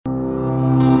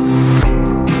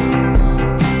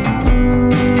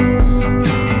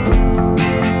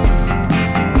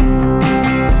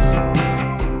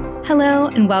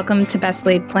welcome to Best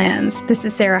Laid Plans. This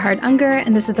is Sarah Hart Unger,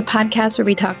 and this is the podcast where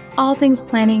we talk all things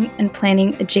planning and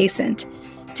planning adjacent.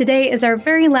 Today is our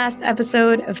very last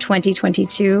episode of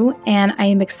 2022, and I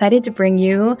am excited to bring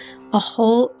you a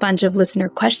whole bunch of listener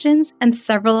questions and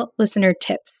several listener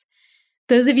tips.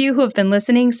 Those of you who have been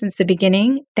listening since the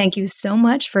beginning, thank you so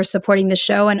much for supporting the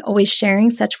show and always sharing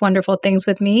such wonderful things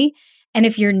with me. And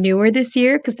if you're newer this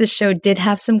year, because this show did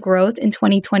have some growth in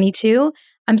 2022,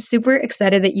 I'm super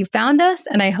excited that you found us,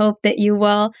 and I hope that you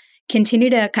will continue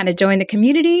to kind of join the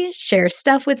community, share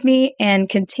stuff with me, and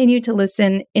continue to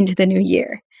listen into the new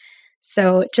year.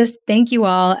 So just thank you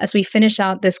all as we finish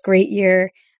out this great year.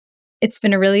 It's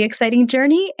been a really exciting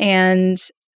journey, and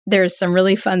there's some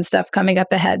really fun stuff coming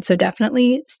up ahead, so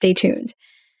definitely stay tuned.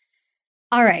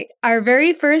 All right, our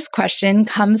very first question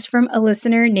comes from a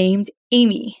listener named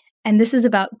Amy, and this is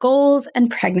about goals and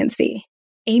pregnancy.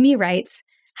 Amy writes,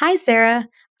 "Hi, Sarah.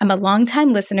 I'm a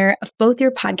longtime listener of both your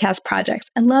podcast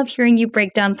projects and love hearing you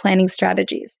break down planning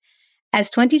strategies. As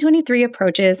 2023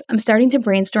 approaches, I'm starting to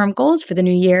brainstorm goals for the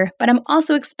new year, but I'm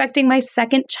also expecting my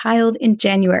second child in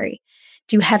January.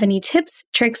 Do you have any tips,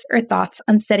 tricks, or thoughts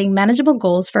on setting manageable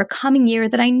goals for a coming year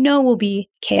that I know will be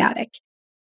chaotic?"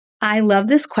 I love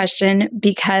this question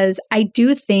because I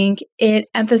do think it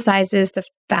emphasizes the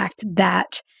fact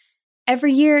that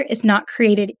every year is not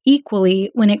created equally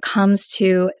when it comes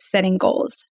to setting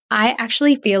goals. I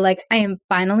actually feel like I am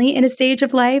finally in a stage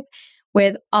of life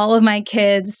with all of my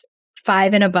kids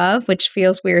 5 and above, which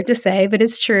feels weird to say, but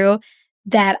it's true,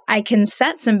 that I can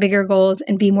set some bigger goals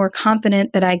and be more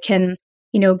confident that I can,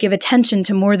 give attention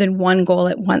to more than one goal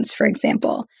at once, for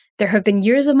example. There have been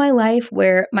years of my life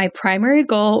where my primary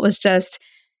goal was just,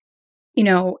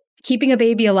 keeping a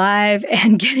baby alive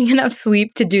and getting enough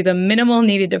sleep to do the minimal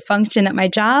needed to function at my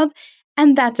job,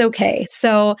 and that's okay.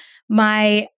 So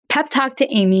my pep talk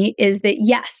to Amy is that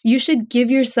yes, you should give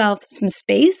yourself some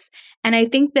space, and I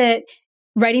think that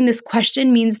writing this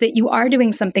question means that you are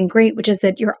doing something great, which is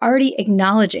that you're already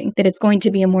acknowledging that it's going to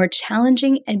be a more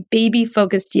challenging and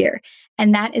baby-focused year,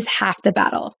 and that is half the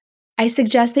battle. I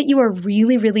suggest that you are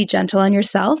really, really gentle on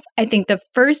yourself. I think the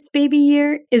first baby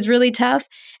year is really tough,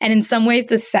 and in some ways,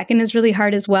 the second is really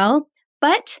hard as well.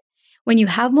 But when you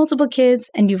have multiple kids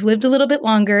and you've lived a little bit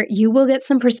longer, you will get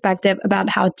some perspective about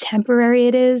how temporary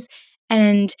it is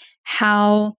and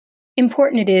how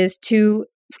important it is to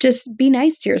just be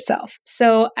nice to yourself.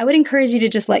 So I would encourage you to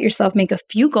just let yourself make a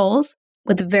few goals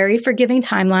with very forgiving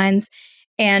timelines.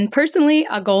 And personally,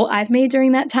 a goal I've made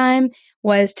during that time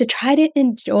was to try to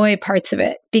enjoy parts of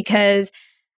it, because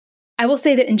I will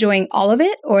say that enjoying all of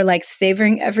it or like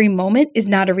savoring every moment is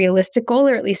not a realistic goal,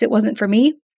 or at least it wasn't for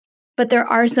me. But there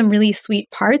are some really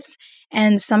sweet parts,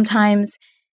 and sometimes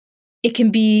it can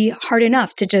be hard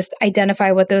enough to just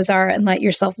identify what those are and let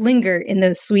yourself linger in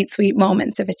those sweet, sweet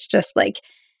moments. If it's just like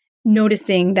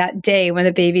noticing that day when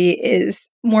the baby is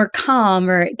more calm,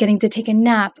 or getting to take a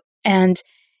nap and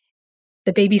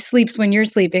the baby sleeps when you're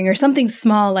sleeping, or something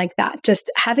small like that.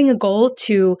 Just having a goal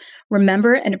to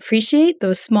remember and appreciate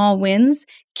those small wins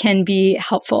can be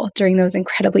helpful during those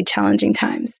incredibly challenging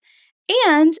times.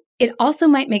 And it also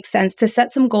might make sense to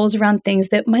set some goals around things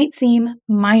that might seem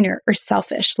minor or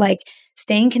selfish, like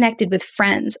staying connected with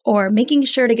friends or making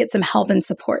sure to get some help and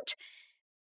support,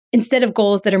 instead of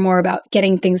goals that are more about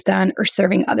getting things done or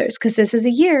serving others, because this is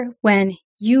a year when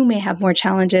you may have more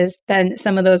challenges than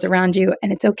some of those around you,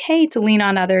 and it's okay to lean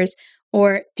on others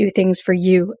or do things for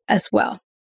you as well.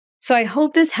 So I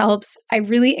hope this helps. I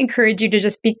really encourage you to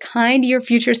just be kind to your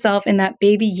future self in that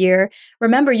baby year.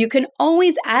 Remember, you can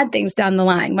always add things down the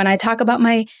line. When I talk about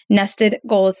my nested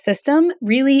goals system,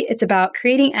 really it's about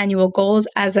creating annual goals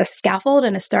as a scaffold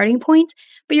and a starting point,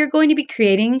 but you're going to be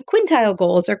creating quintile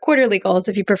goals or quarterly goals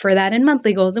if you prefer that, and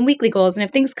monthly goals and weekly goals. And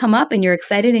if things come up and you're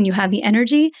excited and you have the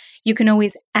energy, you can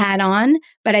always add on.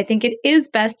 But I think it is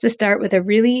best to start with a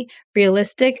really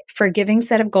realistic, forgiving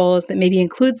set of goals that maybe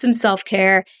include some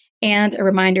self-care and a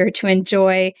reminder to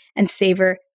enjoy and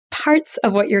savor parts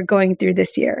of what you're going through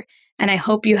this year. And I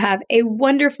hope you have a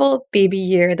wonderful baby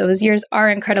year. Those years are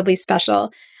incredibly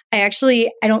special. I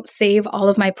don't save all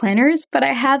of my planners, but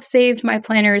I have saved my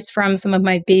planners from some of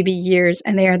my baby years,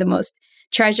 and they are the most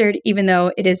treasured, even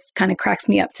though it is kind of cracks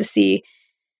me up to see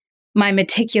my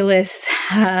meticulous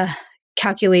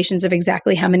calculations of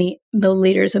exactly how many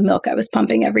milliliters of milk I was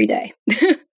pumping every day.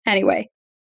 Anyway.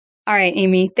 All right,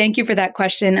 Amy, thank you for that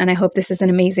question, and I hope this is an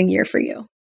amazing year for you.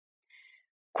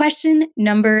 Question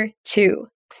number 2,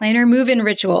 planner move-in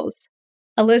rituals.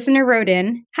 A listener wrote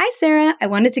in, "Hi, Sarah. I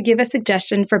wanted to give a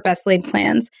suggestion for Best Laid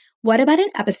Plans. What about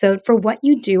an episode for what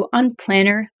you do on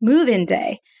planner move-in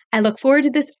day? I look forward to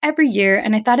this every year,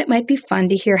 and I thought it might be fun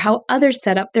to hear how others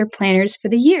set up their planners for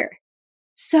the year.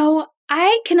 So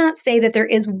I cannot say that there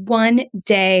is one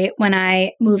day when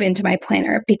I move into my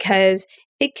planner because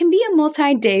it can be a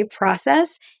multi-day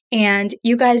process. And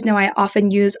you guys know I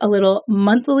often use a little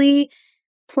monthly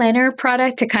planner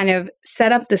product to kind of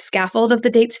set up the scaffold of the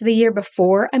dates for the year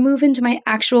before I move into my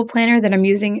actual planner that I'm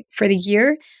using for the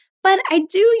year. But I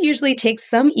do usually take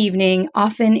some evening,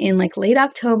 often in like late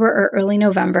October or early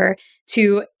November,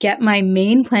 to get my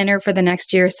main planner for the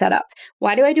next year set up.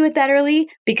 Why do I do it that early?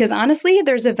 Because honestly,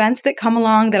 there's events that come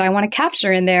along that I want to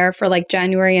capture in there for like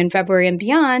January and February and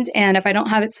beyond. And if I don't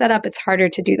have it set up, it's harder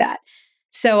to do that.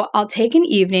 So I'll take an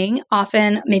evening,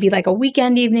 often maybe like a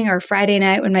weekend evening or Friday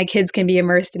night when my kids can be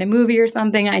immersed in a movie or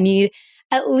something. I need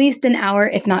at least an hour,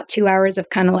 if not 2 hours of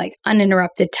kind of like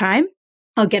uninterrupted time.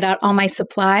 I'll get out all my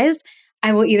supplies.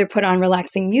 I will either put on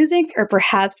relaxing music or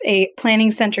perhaps a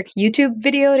planning-centric YouTube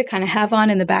video to kind of have on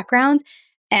in the background.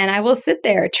 And I will sit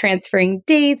there transferring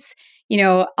dates.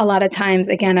 A lot of times,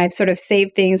 again, I've sort of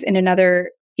saved things in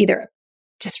another, either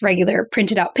just regular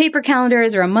printed out paper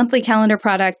calendars or a monthly calendar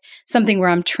product, something where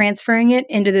I'm transferring it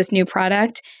into this new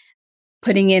product,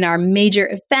 putting in our major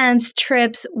events,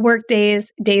 trips, work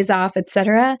days, days off,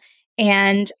 etc.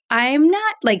 And I'm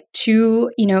not like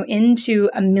too, into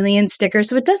a million stickers.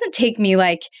 So it doesn't take me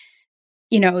like,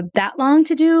 that long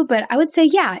to do. But I would say,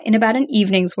 yeah, in about an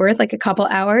evening's worth, like a couple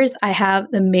hours, I have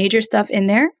the major stuff in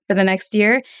there for the next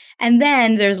year. And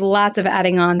then there's lots of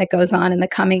adding on that goes on in the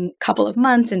coming couple of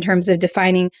months in terms of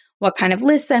defining what kind of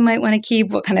lists I might want to keep,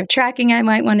 what kind of tracking I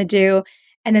might want to do.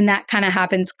 And then that kind of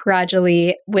happens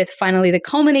gradually, with finally the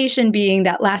culmination being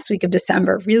that last week of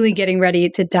December, really getting ready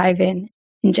to dive in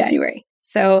January.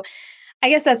 So I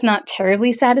guess that's not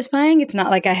terribly satisfying. It's not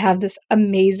like I have this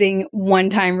amazing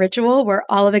one-time ritual where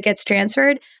all of it gets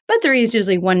transferred, but 3 is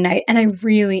usually one night and I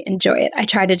really enjoy it. I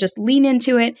try to just lean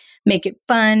into it, make it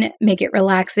fun, make it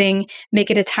relaxing,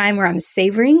 make it a time where I'm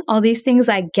savoring all these things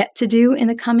I get to do in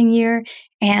the coming year.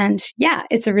 And yeah,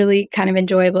 it's a really kind of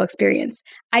enjoyable experience.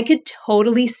 I could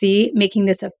totally see making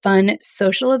this a fun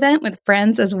social event with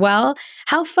friends as well.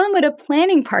 How fun would a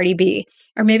planning party be?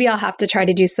 Or maybe I'll have to try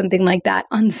to do something like that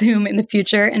on Zoom in the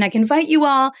future. And I can invite you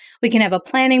all. We can have a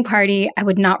planning party. I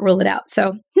would not rule it out.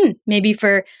 So maybe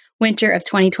for winter of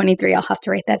 2023, I'll have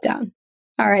to write that down.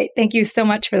 All right. Thank you so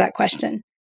much for that question.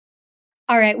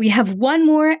 All right, we have one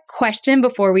more question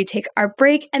before we take our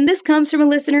break, and this comes from a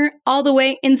listener all the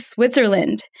way in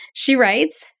Switzerland. She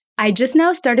writes, I just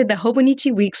now started the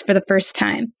Hobonichi Weeks for the first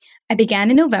time. I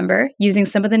began in November using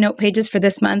some of the note pages for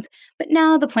this month, but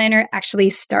now the planner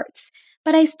actually starts.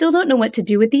 But I still don't know what to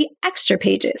do with the extra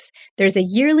pages. There's a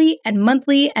yearly and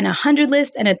monthly and 100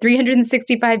 list and a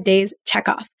 365 days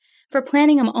checkoff. For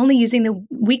planning, I'm only using the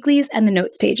weeklies and the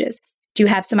notes pages. Do you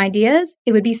have some ideas?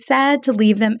 It would be sad to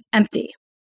leave them empty.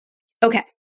 Okay,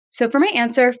 so for my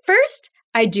answer, first,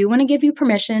 I do want to give you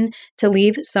permission to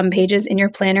leave some pages in your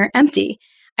planner empty.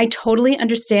 I totally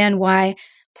understand why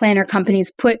planner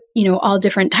companies put, all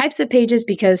different types of pages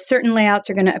because certain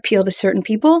layouts are going to appeal to certain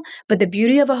people. But the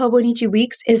beauty of a Hobonichi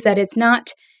Weeks is that it's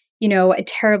not, a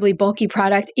terribly bulky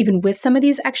product, even with some of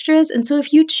these extras. And so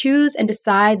if you choose and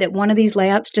decide that one of these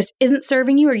layouts just isn't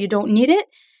serving you or you don't need it,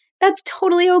 that's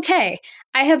totally okay.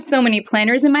 I have so many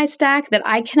planners in my stack that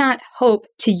I cannot hope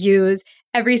to use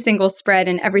every single spread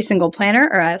in every single planner,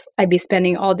 or else I'd be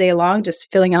spending all day long just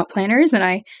filling out planners.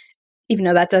 And even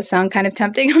though that does sound kind of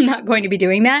tempting, I'm not going to be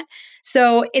doing that.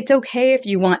 So it's okay if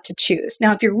you want to choose.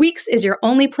 Now, if your weeks is your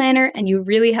only planner and you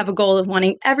really have a goal of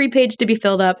wanting every page to be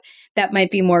filled up, that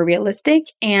might be more realistic.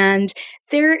 And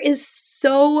there is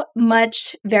so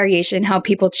much variation in how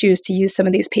people choose to use some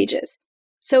of these pages.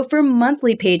 So for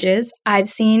monthly pages, I've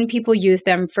seen people use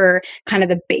them for kind of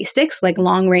the basics like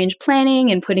long range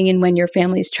planning and putting in when your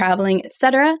family's traveling,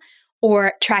 etc.,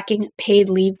 or tracking paid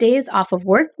leave days off of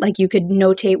work. Like you could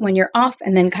notate when you're off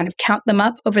and then kind of count them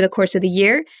up over the course of the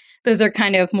year. Those are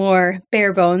kind of more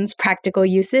bare bones practical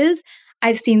uses.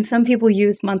 I've seen some people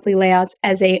use monthly layouts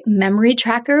as a memory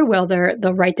tracker where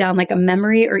they'll write down like a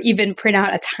memory or even print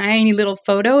out a tiny little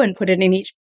photo and put it in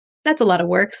each. That's a lot of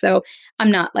work, so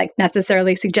I'm not like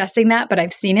necessarily suggesting that, but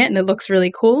I've seen it and it looks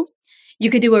really cool.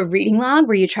 You could do a reading log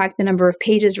where you track the number of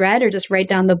pages read or just write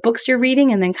down the books you're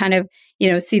reading and then kind of,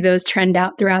 see those trend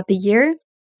out throughout the year.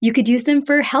 You could use them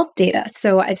for health data.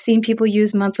 So I've seen people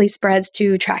use monthly spreads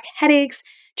to track headaches,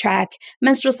 track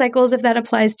menstrual cycles if that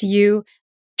applies to you,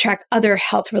 track other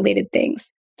health-related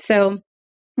things. So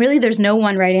Really, there's no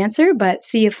one right answer, but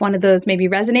see if one of those maybe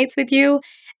resonates with you.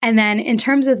 And then in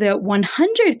terms of the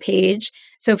 100 page,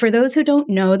 so for those who don't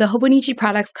know, the Hobonichi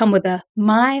products come with a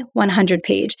My 100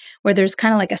 page, where there's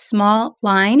kind of like a small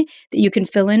line that you can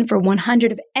fill in for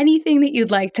 100 of anything that you'd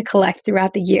like to collect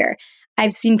throughout the year.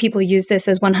 I've seen people use this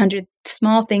as 100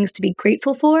 small things to be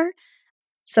grateful for,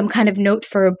 some kind of note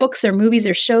for books or movies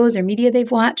or shows or media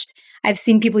they've watched. I've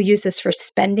seen people use this for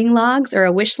spending logs or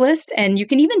a wish list, and you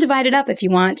can even divide it up if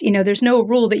you want. There's no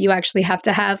rule that you actually have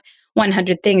to have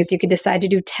 100 things. You could decide to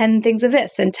do 10 things of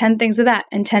this and 10 things of that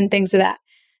and 10 things of that.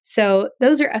 So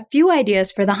those are a few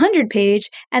ideas for the 100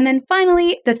 page. And then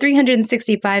finally, the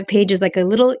 365 page is like a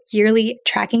little yearly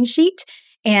tracking sheet.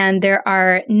 And there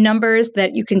are numbers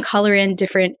that you can color in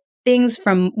different things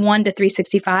from 1 to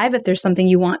 365 if there's something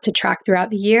you want to track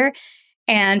throughout the year.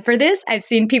 And for this, I've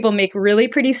seen people make really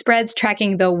pretty spreads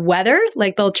tracking the weather,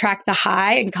 like they'll track the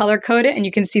high and color code it. And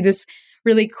you can see this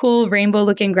really cool rainbow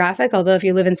looking graphic. Although if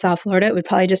you live in South Florida, it would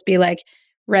probably just be like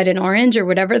red and orange or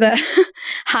whatever the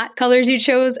hot colors you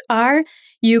chose are.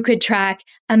 You could track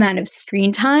amount of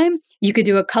screen time. You could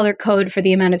do a color code for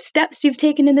the amount of steps you've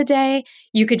taken in the day.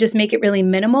 You could just make it really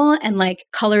minimal and like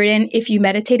color it in if you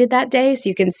meditated that day so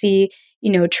you can see,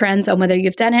 trends on whether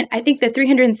you've done it. I think the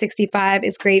 365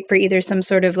 is great for either some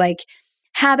sort of like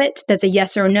habit that's a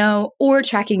yes or no, or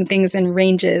tracking things in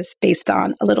ranges based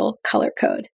on a little color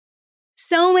code.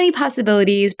 So many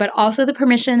possibilities, but also the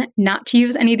permission not to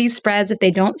use any of these spreads if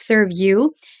they don't serve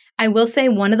you. I will say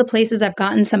one of the places I've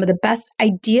gotten some of the best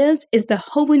ideas is the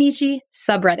Hobonichi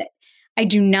subreddit. I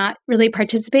do not really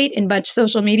participate in much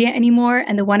social media anymore,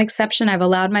 and the one exception I've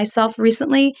allowed myself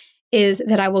recently is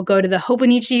that I will go to the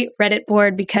Hobonichi Reddit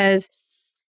board because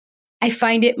I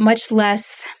find it much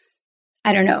less,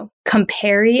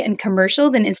 compare-y and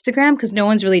commercial than Instagram because no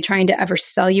one's really trying to ever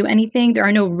sell you anything. There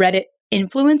are no Reddit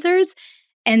influencers.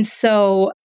 And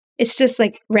so it's just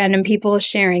like random people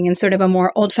sharing in sort of a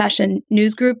more old-fashioned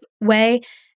news group way.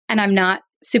 And I'm not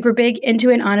super big into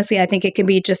it. Honestly, I think it can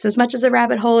be just as much as a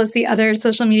rabbit hole as the other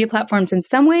social media platforms in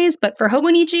some ways. But for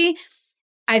Hobonichi,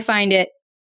 I find it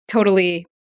totally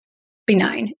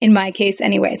benign in my case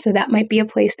anyway. So that might be a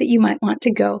place that you might want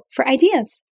to go for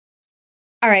ideas.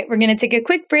 All right, we're going to take a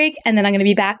quick break and then I'm going to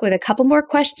be back with a couple more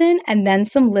questions and then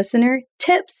some listener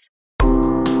tips.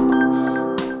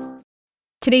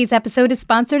 Today's episode is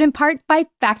sponsored in part by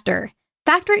Factor.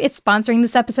 Factor is sponsoring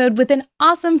this episode with an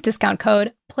awesome discount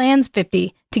code,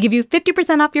 PLANS50, to give you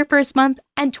 50% off your first month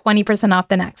and 20% off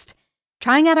the next.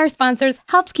 Trying out our sponsors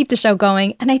helps keep the show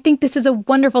going, and I think this is a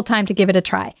wonderful time to give it a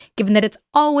try, given that it's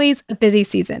always a busy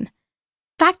season.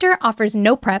 Factor offers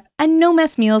no prep and no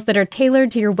mess meals that are tailored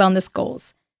to your wellness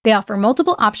goals. They offer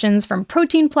multiple options from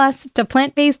Protein Plus to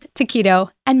plant-based to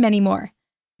keto, and many more.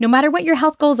 No matter what your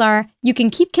health goals are, you can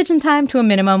keep kitchen time to a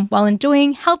minimum while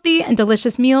enjoying healthy and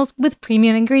delicious meals with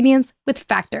premium ingredients with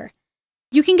Factor.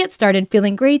 You can get started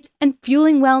feeling great and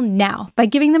fueling well now by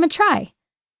giving them a try.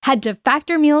 Head to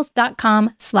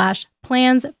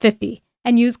factormeals.com/plans50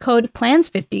 and use code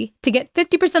PLANS50 to get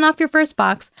 50% off your first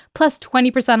box plus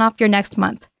 20% off your next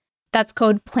month. That's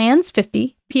code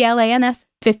PLANS50, PLANS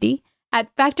 50,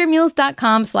 at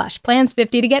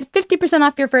factormeals.com/plans50 to get 50%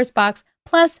 off your first box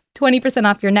plus 20%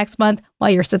 off your next month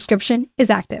while your subscription is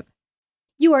active.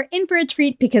 You are in for a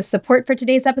treat because support for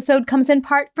today's episode comes in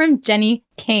part from Jenni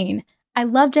Kayne. I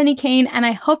love Jenni Kayne and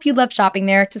I hope you love shopping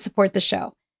there to support the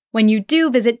show. When you do,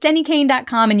 visit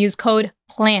jennikayne.com and use code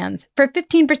PLANS for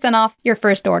 15% off your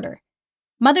first order.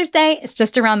 Mother's Day is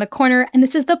just around the corner, and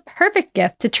this is the perfect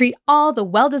gift to treat all the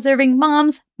well-deserving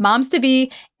moms,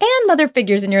 moms-to-be, and mother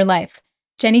figures in your life.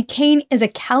 Jenni Kayne is a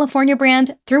California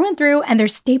brand through and through, and their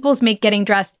staples make getting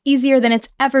dressed easier than it's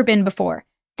ever been before.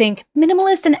 Think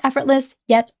minimalist and effortless,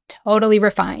 yet totally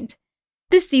refined.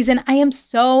 This season, I am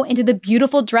so into the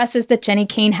beautiful dresses that Jenni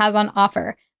Kayne has on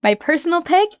offer. My personal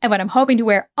pick, and what I'm hoping to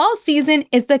wear all season,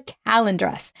 is the Callan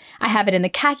dress. I have it in the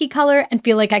khaki color and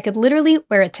feel like I could literally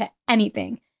wear it to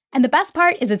anything. And the best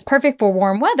part is it's perfect for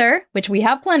warm weather, which we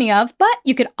have plenty of, but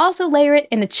you could also layer it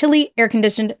in a chilly,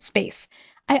 air-conditioned space.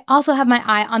 I also have my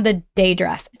eye on the day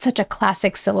dress. It's such a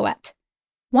classic silhouette.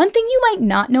 One thing you might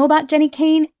not know about Jenni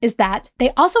Kayne is that they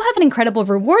also have an incredible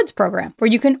rewards program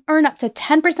where you can earn up to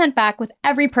 10% back with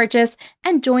every purchase,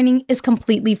 and joining is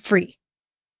completely free.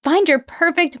 Find your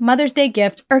perfect Mother's Day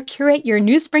gift or curate your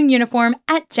new spring uniform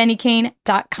at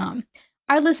jennikayne.com.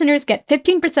 Our listeners get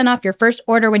 15% off your first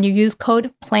order when you use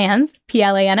code PLANS,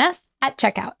 PLANS, at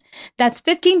checkout. That's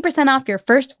 15% off your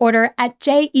first order at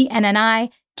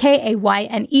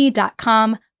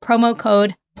jennikayne.com, promo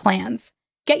code PLANS.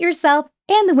 Get yourself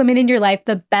and the women in your life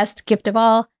the best gift of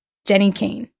all, Jenni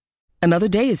Kayne. Another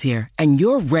day is here, and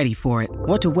you're ready for it.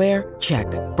 What to wear? Check.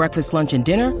 Breakfast, lunch, and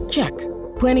dinner? Check.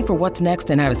 Planning for what's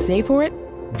next and how to save for it?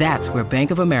 That's where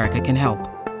Bank of America can help.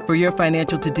 For your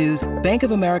financial to-dos, Bank of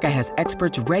America has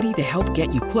experts ready to help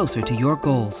get you closer to your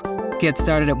goals. Get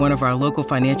started at one of our local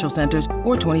financial centers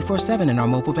or 24/7 in our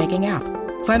mobile banking app.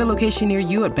 Find a location near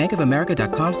you at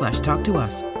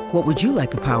bankofamerica.com/talktous. What would you like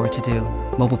the power to do?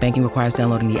 Mobile banking requires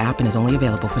downloading the app and is only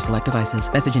available for select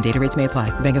devices. Message and data rates may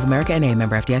apply. Bank of America N.A.,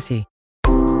 member FDIC.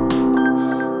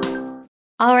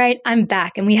 All right, I'm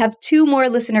back, and we have 2 more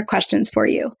listener questions for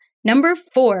you. Number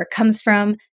 4 comes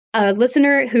from a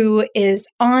listener who is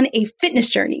on a fitness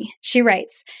journey. She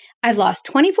writes, I've lost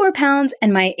 24 pounds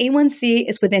and my A1C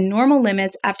is within normal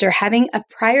limits after having a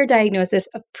prior diagnosis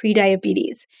of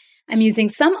prediabetes. I'm using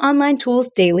some online tools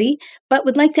daily, but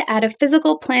would like to add a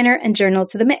physical planner and journal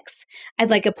to the mix.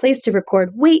 I'd like a place to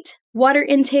record weight, water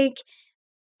intake,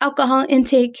 alcohol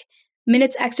intake,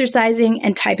 minutes exercising,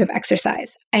 and type of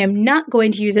exercise. I am not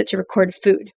going to use it to record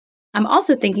food. I'm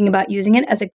also thinking about using it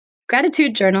as a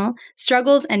gratitude journal,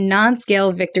 struggles, and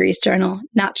non-scale victories journal.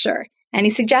 Not sure. Any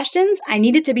suggestions? I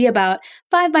need it to be about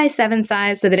 5x7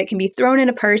 size so that it can be thrown in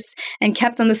a purse and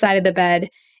kept on the side of the bed.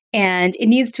 And it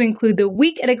needs to include the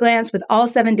week at a glance with all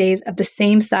 7 days of the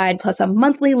same side, plus a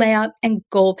monthly layout and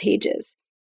goal pages.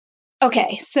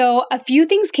 Okay, so a few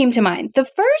things came to mind. The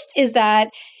first is that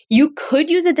you could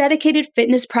use a dedicated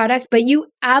fitness product, but you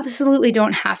absolutely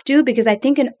don't have to, because I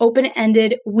think an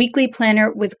open-ended weekly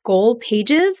planner with goal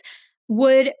pages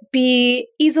would be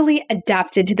easily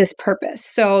adapted to this purpose.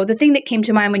 So the thing that came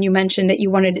to mind when you mentioned that you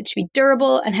wanted it to be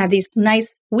durable and have these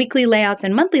nice weekly layouts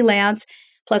and monthly layouts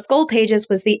plus goal pages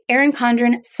was the Erin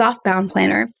Condren Softbound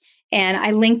Planner. And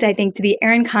I linked, I think, to the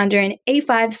Erin Condren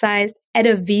A5 size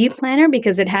Etta V planner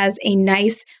because it has a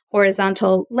nice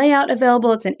horizontal layout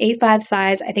available. It's an A5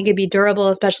 size. I think it'd be durable,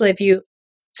 especially if you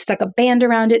stuck a band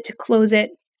around it to close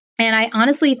it. And I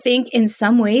honestly think in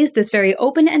some ways, this very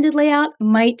open-ended layout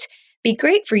might be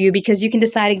great for you because you can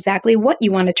decide exactly what you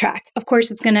want to track. Of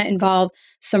course, it's going to involve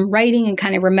some writing and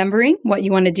kind of remembering what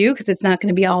you want to do because it's not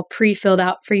going to be all pre-filled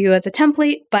out for you as a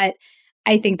template, but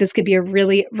I think this could be a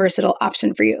really versatile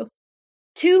option for you.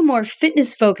 2 more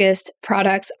fitness-focused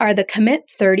products are the Commit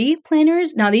 30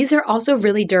 planners. Now, these are also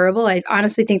really durable. I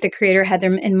honestly think the creator had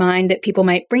them in mind that people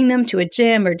might bring them to a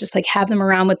gym or just like have them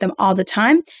around with them all the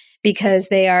time because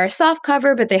they are soft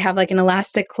cover, but they have like an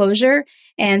elastic closure.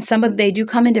 And they do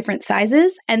come in different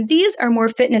sizes. And these are more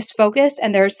fitness-focused.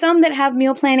 And there are some that have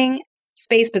meal planning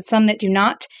space, but some that do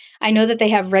not. I know that they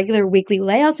have regular weekly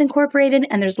layouts incorporated,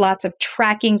 and there's lots of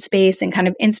tracking space and kind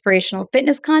of inspirational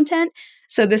fitness content.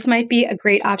 So this might be a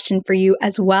great option for you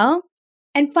as well.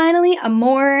 And finally, a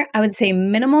more, I would say,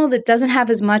 minimal that doesn't have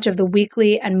as much of the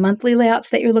weekly and monthly layouts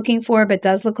that you're looking for, but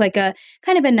does look like a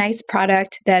kind of a nice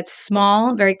product that's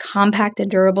small, very compact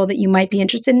and durable that you might be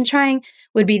interested in trying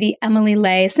would be the Emily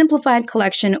Ley Simplified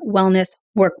Collection Wellness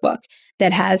Workbook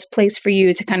that has place for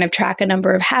you to kind of track a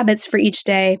number of habits for each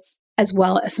day, as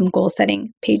well as some goal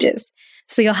setting pages.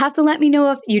 So you'll have to let me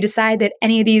know if you decide that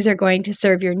any of these are going to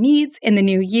serve your needs in the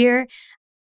new year.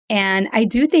 And I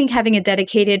do think having a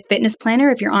dedicated fitness planner,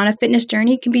 if you're on a fitness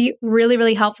journey, can be really,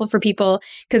 really helpful for people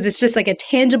because it's just like a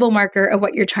tangible marker of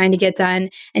what you're trying to get done.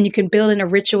 And you can build in a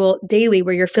ritual daily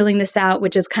where you're filling this out,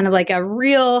 which is kind of like a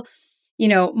real,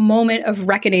 moment of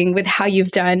reckoning with how you've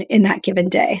done in that given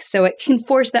day. So it can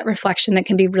force that reflection that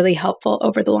can be really helpful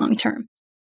over the long term.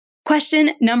 Question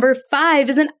number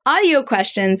 5 is an audio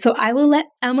question. So I will let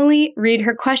Emily read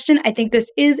her question. I think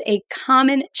this is a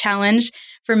common challenge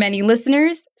for many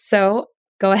listeners. So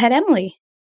go ahead, Emily.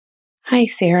 Hi,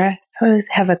 Sarah. I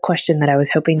have a question that I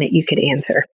was hoping that you could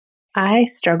answer. I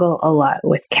struggle a lot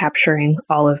with capturing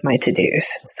all of my to-dos.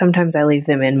 Sometimes I leave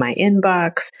them in my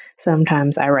inbox.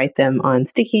 Sometimes I write them on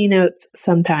sticky notes.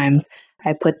 Sometimes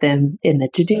I put them in the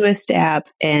Todoist app,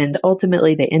 and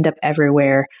ultimately they end up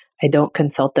everywhere. I don't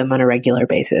consult them on a regular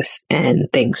basis and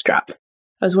things drop.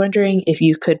 I was wondering if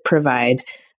you could provide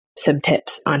some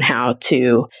tips on how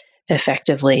to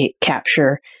effectively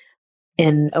capture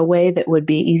in a way that would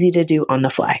be easy to do on the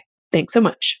fly. Thanks so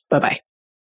much. Bye-bye.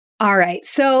 All right.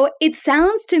 So it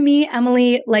sounds to me,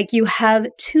 Emily, like you have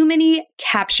too many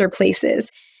capture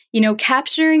places.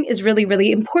 Capturing is really,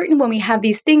 really important when we have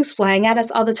these things flying at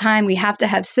us all the time. We have to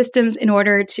have systems in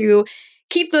order to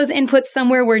keep those inputs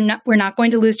somewhere we're not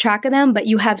going to lose track of them, but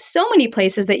you have so many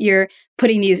places that you're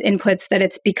putting these inputs that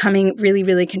it's becoming really,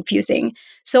 really confusing.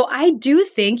 So I do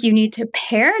think you need to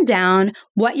pare down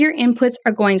what your inputs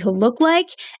are going to look like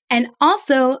and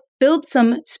also build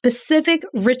some specific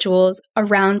rituals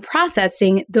around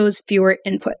processing those fewer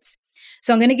inputs.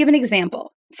 So I'm going to give an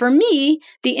example. For me,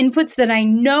 the inputs that I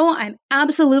know I'm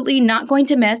absolutely not going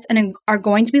to miss and are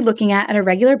going to be looking at a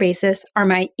regular basis are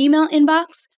my email inbox,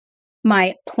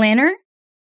 my planner,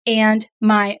 and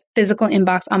my physical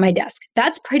inbox on my desk.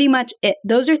 That's pretty much it.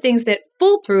 Those are things that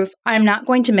foolproof I'm not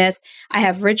going to miss. I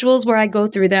have rituals where I go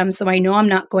through them, so I know I'm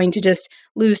not going to just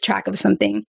lose track of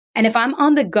something. And if I'm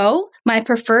on the go, my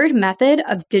preferred method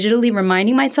of digitally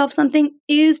reminding myself something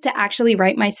is to actually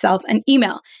write myself an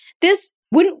email. This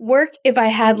wouldn't work if I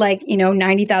had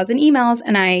 90,000 emails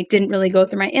and I didn't really go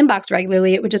through my inbox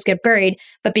regularly. It would just get buried.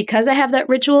 But because I have that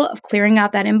ritual of clearing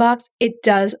out that inbox, it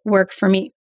does work for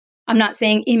me. I'm not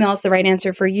saying email is the right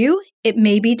answer for you. It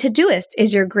may be Todoist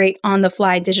is your great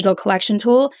on-the-fly digital collection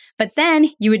tool, but then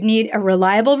you would need a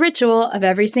reliable ritual of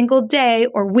every single day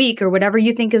or week or whatever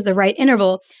you think is the right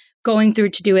interval going through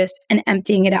Todoist and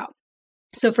emptying it out.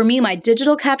 So for me, my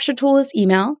digital capture tool is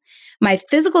email. My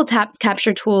physical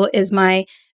capture tool is my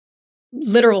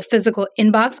literal physical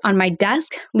inbox on my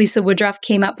desk. Lisa Woodruff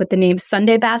came up with the name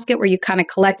Sunday Basket, where you kind of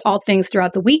collect all things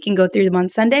throughout the week and go through them on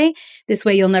Sunday. This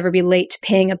way you'll never be late to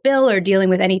paying a bill or dealing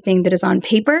with anything that is on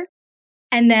paper.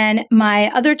 And then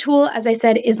my other tool, as I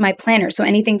said, is my planner. So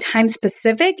anything time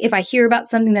specific, if I hear about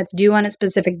something that's due on a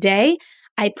specific day,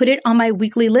 I put it on my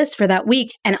weekly list for that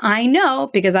week. And I know,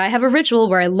 because I have a ritual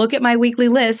where I look at my weekly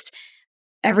list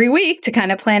every week to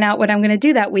kind of plan out what I'm going to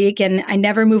do that week. And I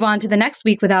never move on to the next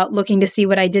week without looking to see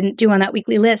what I didn't do on that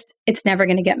weekly list. It's never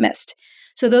going to get missed.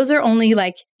 So those are only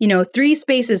 3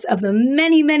 spaces of the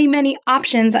many, many, many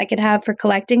options I could have for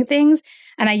collecting things.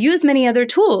 And I use many other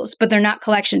tools, but they're not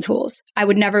collection tools. I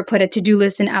would never put a to-do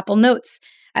list in Apple Notes.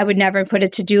 I would never put a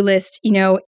to-do list,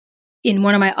 in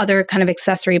one of my other kind of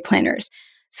accessory planners.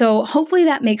 So hopefully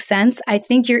that makes sense. I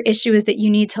think your issue is that you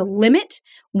need to limit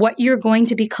what you're going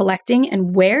to be collecting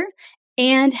and where,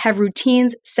 and have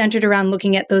routines centered around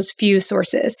looking at those few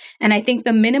sources. And I think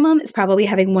the minimum is probably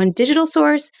having one digital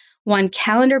source, one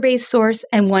calendar-based source,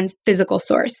 and one physical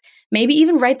source. Maybe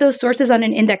even write those sources on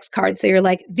an index card. So you're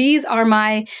like, these are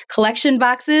my collection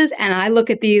boxes, and I look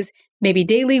at these maybe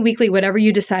daily, weekly, whatever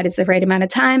you decide is the right amount of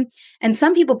time. And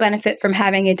some people benefit from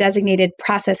having a designated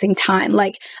processing time,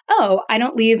 like, I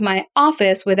don't leave my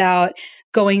office without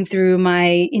going through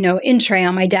my, in tray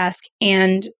on my desk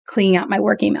and cleaning out my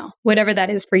work email, whatever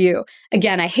that is for you.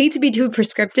 Again, I hate to be too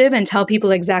prescriptive and tell people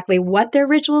exactly what their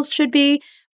rituals should be,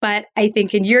 but I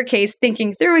think in your case,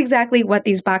 thinking through exactly what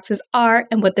these boxes are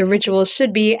and what the rituals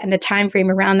should be and the time frame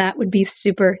around that would be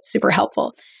super, super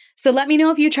helpful. So let me know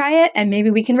if you try it and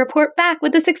maybe we can report back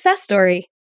with a success story.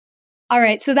 All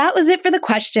right, so that was it for the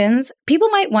questions. People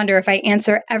might wonder if I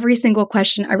answer every single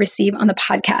question I receive on the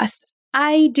podcast.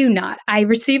 I do not. I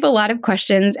receive a lot of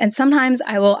questions, and sometimes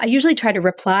I usually try to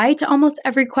reply to almost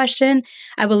every question.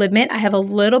 I will admit I have a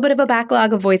little bit of a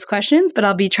backlog of voice questions, but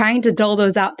I'll be trying to dole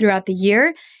those out throughout the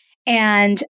year.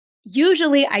 And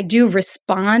usually I do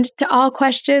respond to all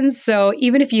questions. So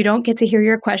even if you don't get to hear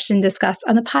your question discussed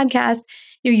on the podcast,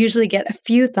 you usually get a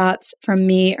few thoughts from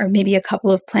me or maybe a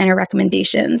couple of planner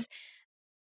recommendations.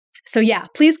 So yeah,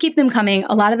 please keep them coming.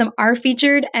 A lot of them are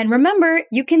featured. And remember,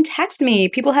 you can text me.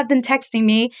 People have been texting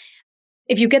me.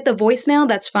 If you get the voicemail,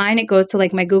 that's fine. It goes to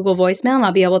my Google voicemail and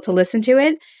I'll be able to listen to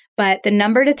it. But the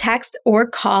number to text or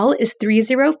call is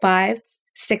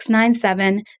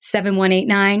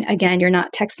 305-697-7189. Again, you're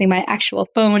not texting my actual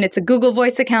phone. It's a Google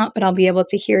Voice account, but I'll be able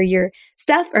to hear your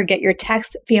stuff or get your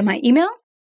text via my email.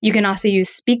 You can also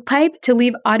use SpeakPipe to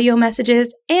leave audio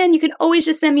messages, and you can always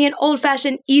just send me an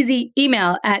old-fashioned, easy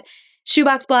email at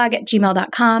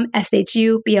shoeboxblog@gmail.com,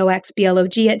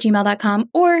 shoboxblog@gmail.com,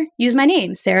 or use my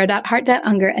name,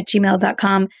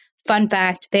 sarah.hart.unger@gmail.com. Fun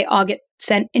fact, they all get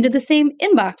sent into the same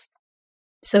inbox,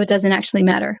 so it doesn't actually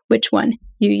matter which one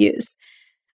you use.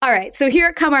 All right, so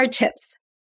here come our tips.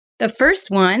 The first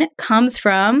one comes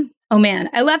from, oh man,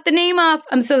 I left the name off.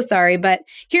 I'm so sorry, but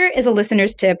here is a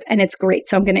listener's tip and it's great,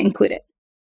 so I'm going to include it.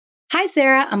 Hi,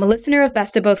 Sarah. I'm a listener of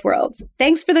Best of Both Worlds.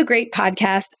 Thanks for the great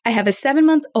podcast. I have a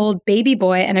 7-month-old baby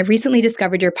boy and I recently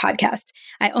discovered your podcast.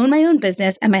 I own my own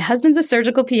business and my husband's a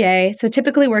surgical PA, so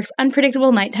typically works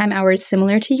unpredictable nighttime hours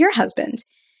similar to your husband.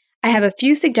 I have a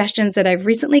few suggestions that I've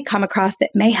recently come across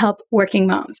that may help working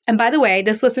moms. And by the way,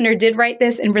 this listener did write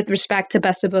this in with respect to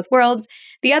Best of Both Worlds,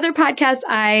 the other podcast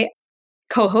I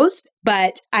co-host,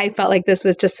 but I felt like this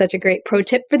was just such a great pro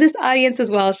tip for this audience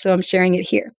as well, so I'm sharing it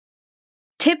here.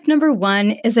 Tip number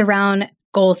 1 is around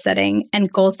goal setting and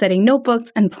goal setting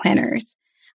notebooks and planners.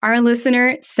 Our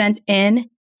listener sent in,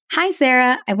 "Hi,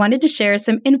 Sarah. I wanted to share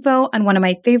some info on one of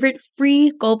my favorite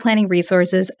free goal planning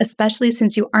resources, especially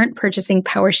since you aren't purchasing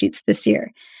Power Sheets this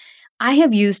year. I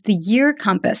have used the Year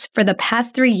Compass for the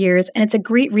past 3 years, and it's a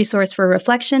great resource for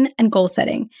reflection and goal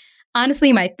setting.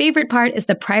 Honestly, my favorite part is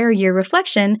the prior year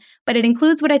reflection, but it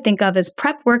includes what I think of as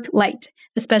prep work light,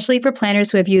 especially for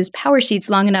planners who have used PowerSheets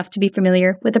long enough to be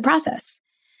familiar with the process.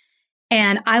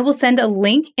 And I will send a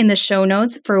link in the show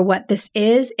notes for what this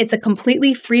is. It's a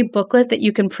completely free booklet that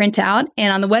you can print out.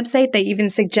 And on the website, they even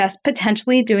suggest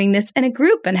potentially doing this in a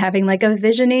group and having like a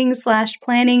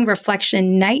visioning/planning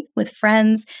reflection night with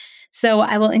friends. So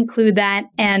I will include that.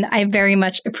 And I very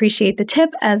much appreciate the tip,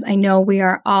 as I know we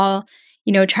are all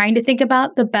trying to think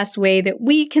about the best way that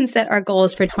we can set our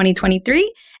goals for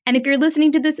 2023. And if you're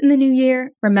listening to this in the new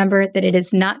year, remember that it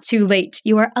is not too late.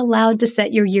 You are allowed to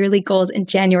set your yearly goals in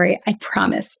January. I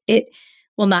promise. It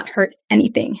will not hurt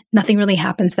anything. Nothing really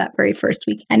happens that very first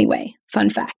week anyway. Fun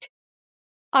fact.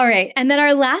 All right. And then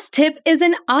our last tip is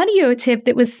an audio tip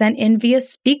that was sent in via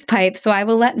SpeakPipe. So I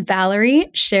will let Valerie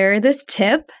share this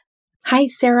tip. Hi,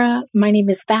 Sarah. My name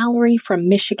is Valerie from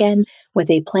Michigan with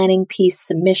a planning piece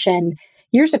submission.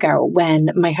 Years ago,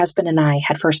 when my husband and I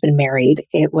had first been married,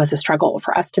 it was a struggle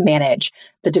for us to manage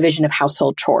the division of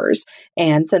household chores.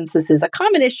 And since this is a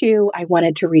common issue, I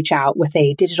wanted to reach out with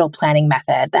a digital planning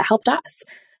method that helped us.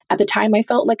 At the time, I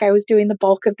felt like I was doing the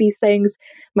bulk of these things.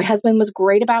 My husband was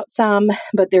great about some,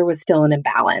 but there was still an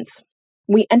imbalance.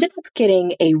 We ended up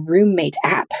getting a roommate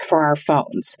app for our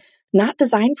phones. Not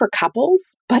designed for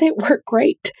couples, but it worked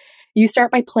great. You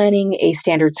start by planning a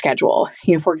standard schedule.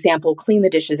 For example, clean the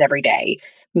dishes every day.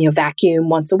 Vacuum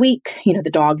once a week. The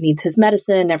dog needs his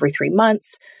medicine every 3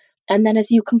 months. And then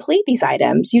as you complete these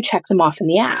items, you check them off in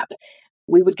the app.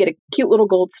 We would get a cute little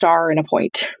gold star and a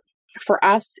point. For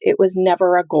us, it was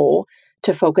never a goal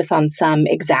to focus on some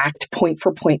exact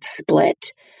point-for-point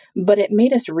split, but it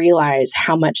made us realize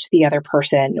how much the other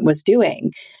person was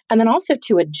doing, and then also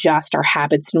to adjust our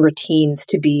habits and routines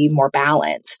to be more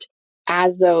balanced.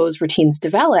 As those routines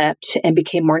developed and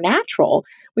became more natural,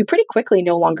 we pretty quickly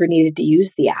no longer needed to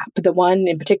use the app. The one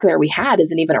in particular we had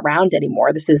isn't even around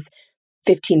anymore. This is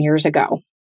 15 years ago.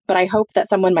 But I hope that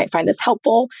someone might find this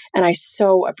helpful, and I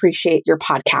so appreciate your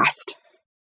podcast.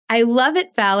 I love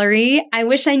it, Valerie. I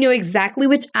wish I knew exactly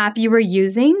which app you were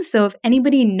using. So if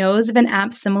anybody knows of an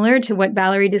app similar to what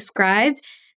Valerie described,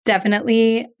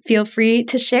 definitely feel free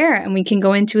to share. And we can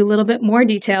go into a little bit more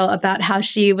detail about how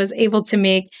she was able to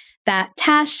make that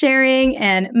task sharing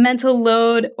and mental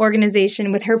load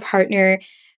organization with her partner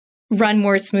run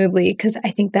more smoothly, because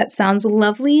I think that sounds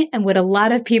lovely and what a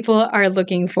lot of people are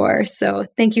looking for. So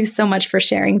thank you so much for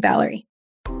sharing, Valerie.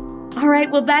 All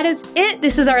right, well, that is it.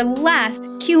 This is our last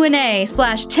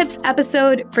Q&A/tips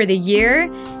episode for the year,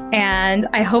 and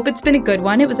I hope it's been a good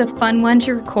one. It was a fun one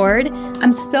to record.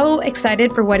 I'm so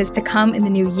excited for what is to come in the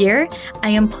new year. I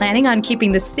am planning on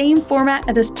keeping the same format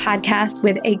of this podcast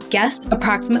with a guest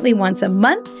approximately once a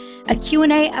month, a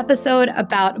Q&A episode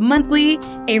about monthly,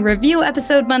 a review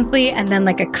episode monthly, and then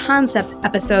like a concept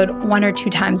episode 1 or 2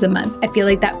 times a month. I feel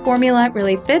like that formula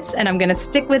really fits, and I'm going to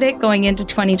stick with it going into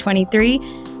 2023.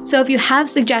 So if you have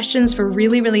suggestions for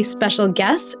really, really special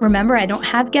guests, remember, I don't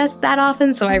have guests that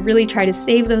often, so I really try to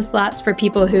save those slots for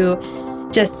people who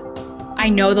I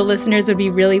know the listeners would be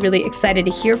really, really excited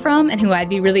to hear from and who I'd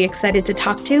be really excited to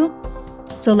talk to.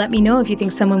 So let me know if you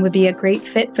think someone would be a great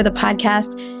fit for the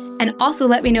podcast. And also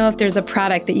let me know if there's a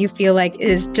product that you feel like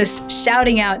is just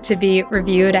shouting out to be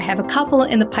reviewed. I have a couple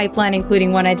in the pipeline,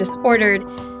 including one I just ordered,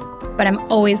 but I'm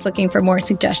always looking for more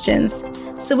suggestions.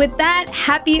 So with that,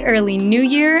 happy early new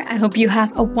year. I hope you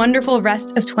have a wonderful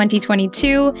rest of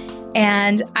 2022.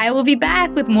 And I will be back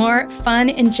with more fun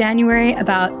in January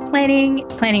about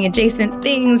planning adjacent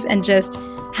things, and just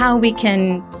how we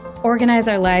can organize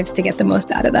our lives to get the most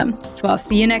out of them. So I'll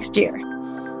see you next year.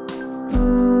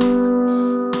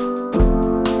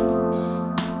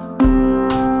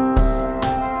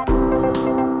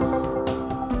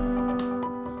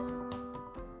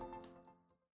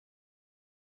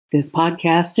 This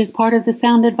podcast is part of the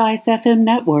Sound Advice FM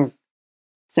network.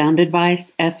 Sound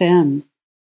Advice FM.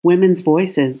 Women's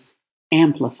voices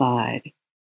amplified.